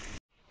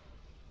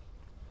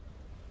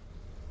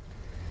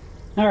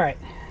 Alright.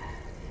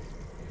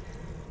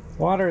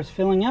 Water is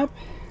filling up.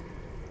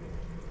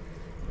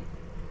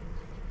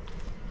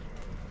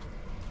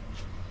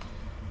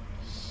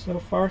 So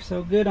far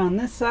so good on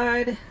this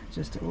side.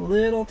 Just a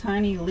little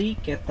tiny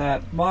leak at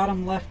that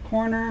bottom left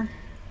corner.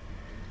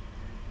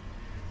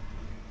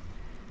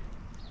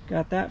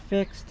 Got that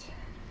fixed.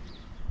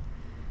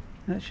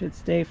 That should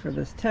stay for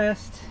this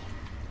test.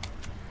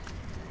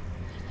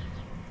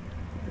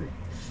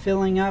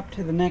 Filling up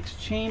to the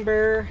next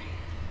chamber.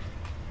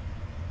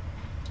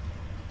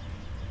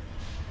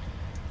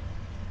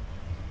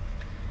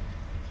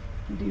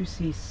 I do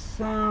see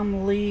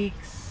some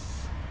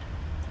leaks,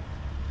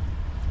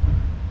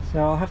 so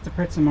I'll have to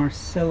put some more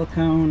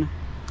silicone.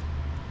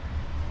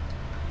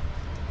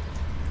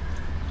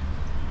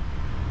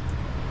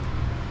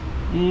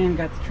 And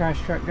got the trash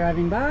truck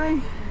driving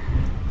by.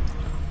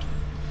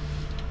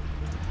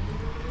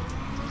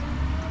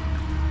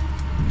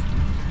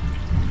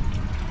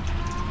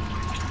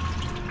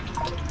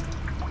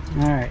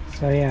 Alright,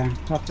 so yeah,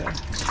 I'll have to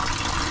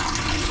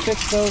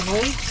fix those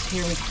leaks.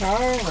 Here we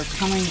are, we're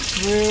coming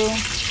through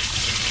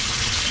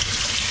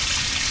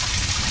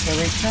the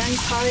return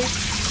pipe.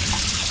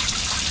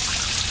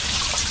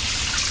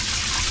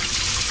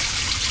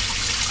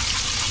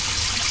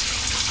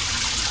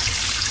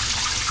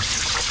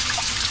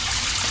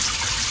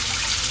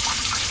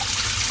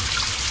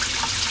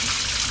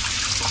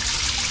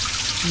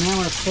 Now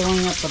we're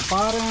filling up the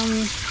bottom,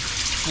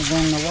 and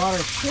then the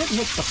water should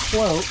hit the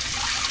float.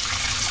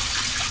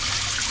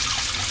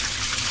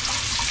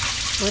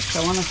 Which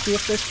I want to see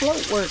if this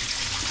float works.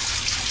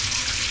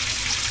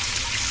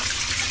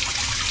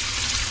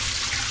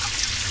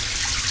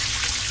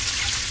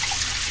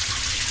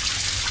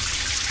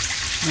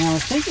 Now I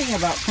was thinking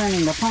about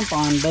turning the pump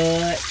on,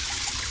 but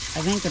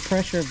I think the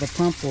pressure of the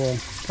pump will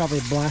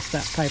probably blast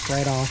that pipe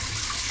right off.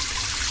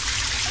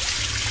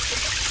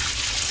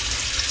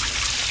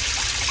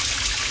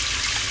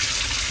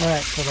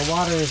 Alright, so the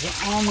water is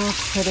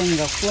almost hitting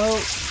the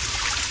float.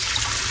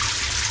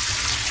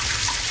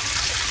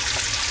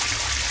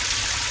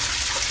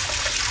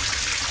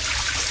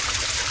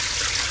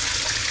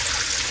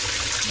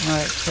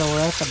 Alright, so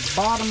we're at the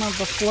bottom of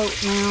the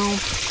float now.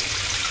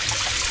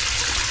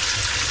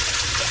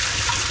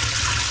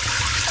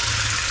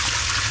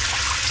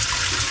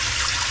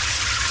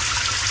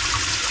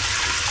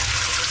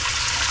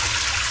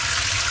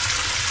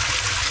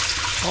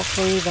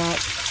 Hopefully that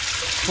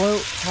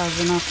float has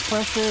enough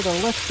pressure to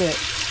lift it.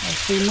 I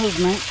see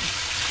movement.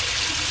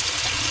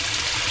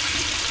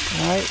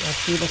 Alright, I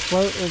see the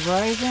float is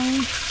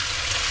rising.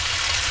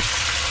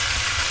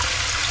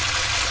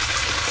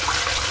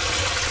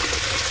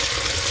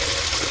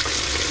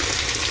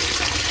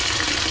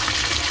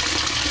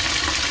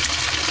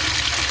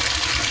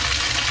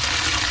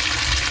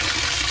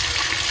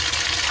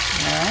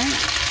 Alright,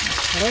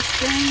 it's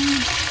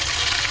lifting.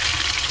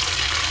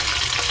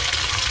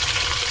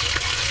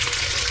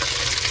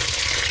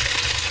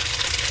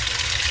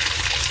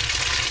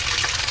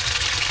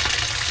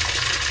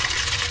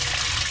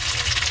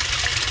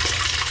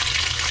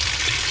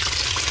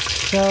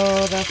 So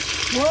the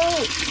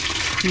float,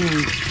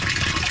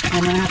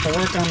 I'm going to have to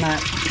work on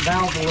that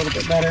valve a little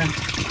bit better.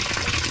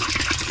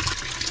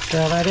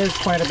 So that is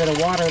quite a bit of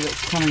water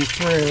that's coming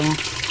through.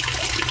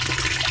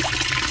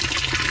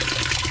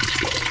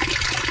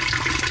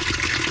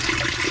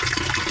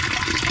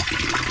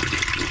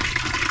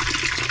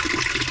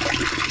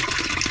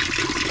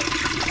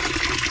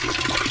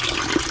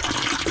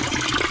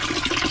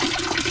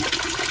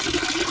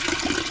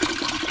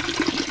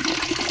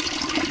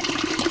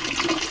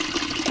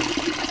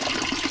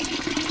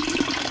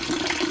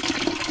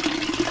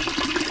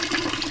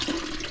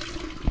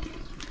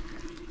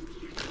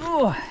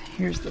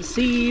 Here's the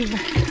sieve.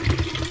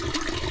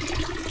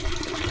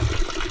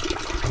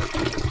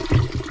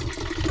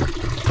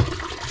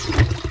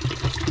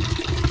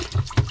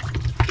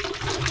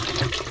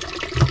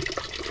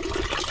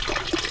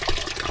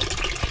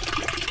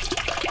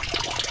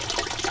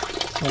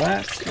 So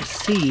that's the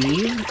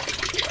sieve.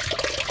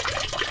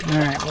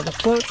 Alright, well the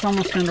float's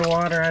almost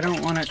underwater. I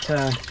don't want it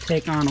to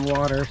take on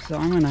water, so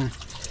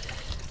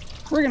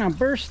we're gonna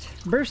burst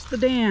the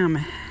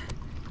dam.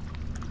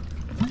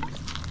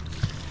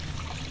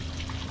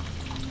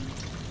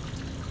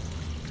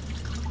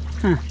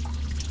 Huh.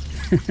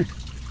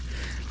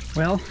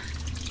 Well,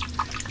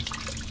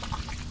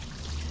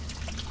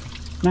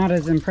 not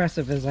as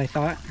impressive as I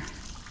thought.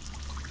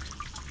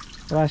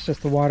 Well, that's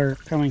just the water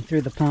coming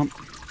through the pump.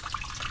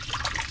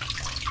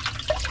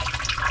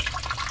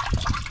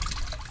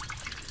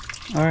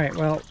 Alright,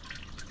 well,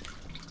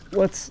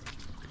 let's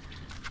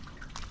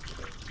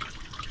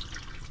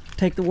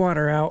take the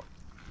water out.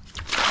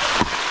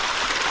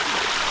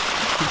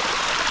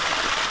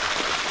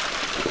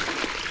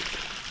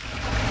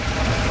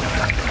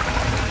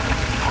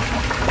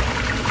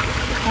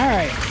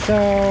 Alright,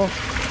 so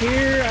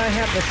here I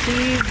have the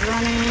sieve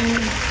running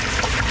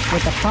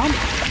with the pump.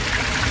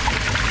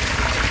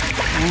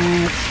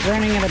 And it's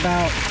running at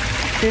about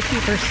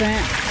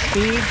 50%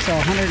 speed, so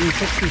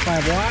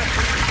 165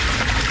 watts.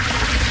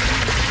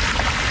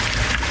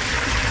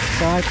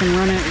 So I can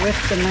run it with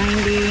the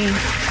 90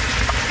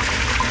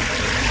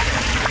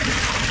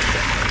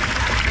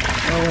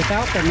 or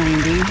without the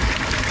 90.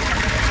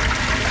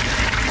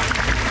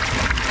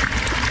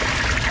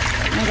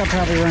 I think I'll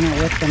probably run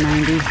it with the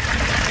 90.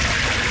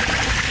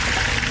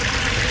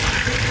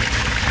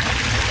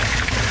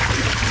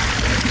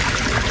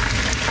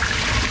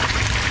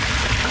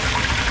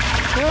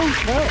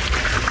 Well,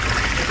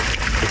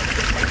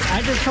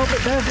 I just hope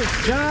it does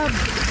its job.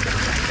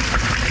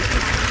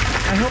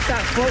 I hope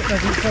that float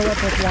doesn't fill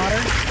up with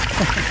water.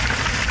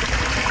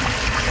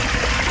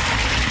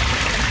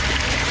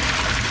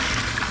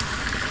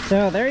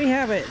 So there you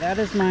have it. That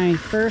is my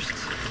first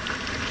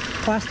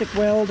plastic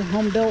weld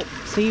home-built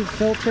sieve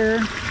filter.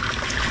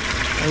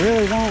 I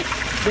really won't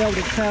be able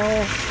to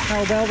tell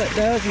how well it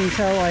does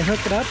until I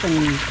hook it up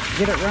and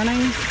get it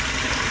running.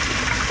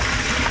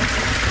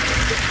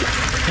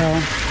 So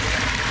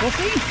we'll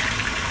see.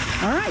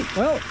 All right,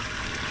 well,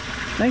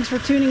 thanks for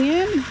tuning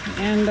in,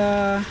 and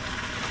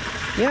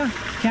yeah,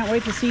 can't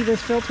wait to see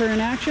this filter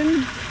in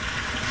action.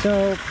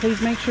 So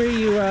please make sure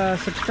you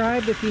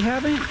subscribe if you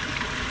haven't,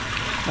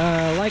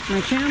 like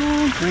my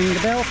channel, ring the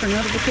bell for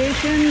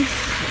notifications,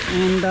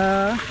 and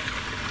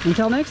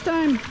until next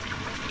time,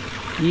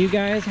 you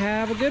guys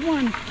have a good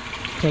one.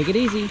 Take it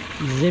easy.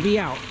 Zippy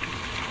out.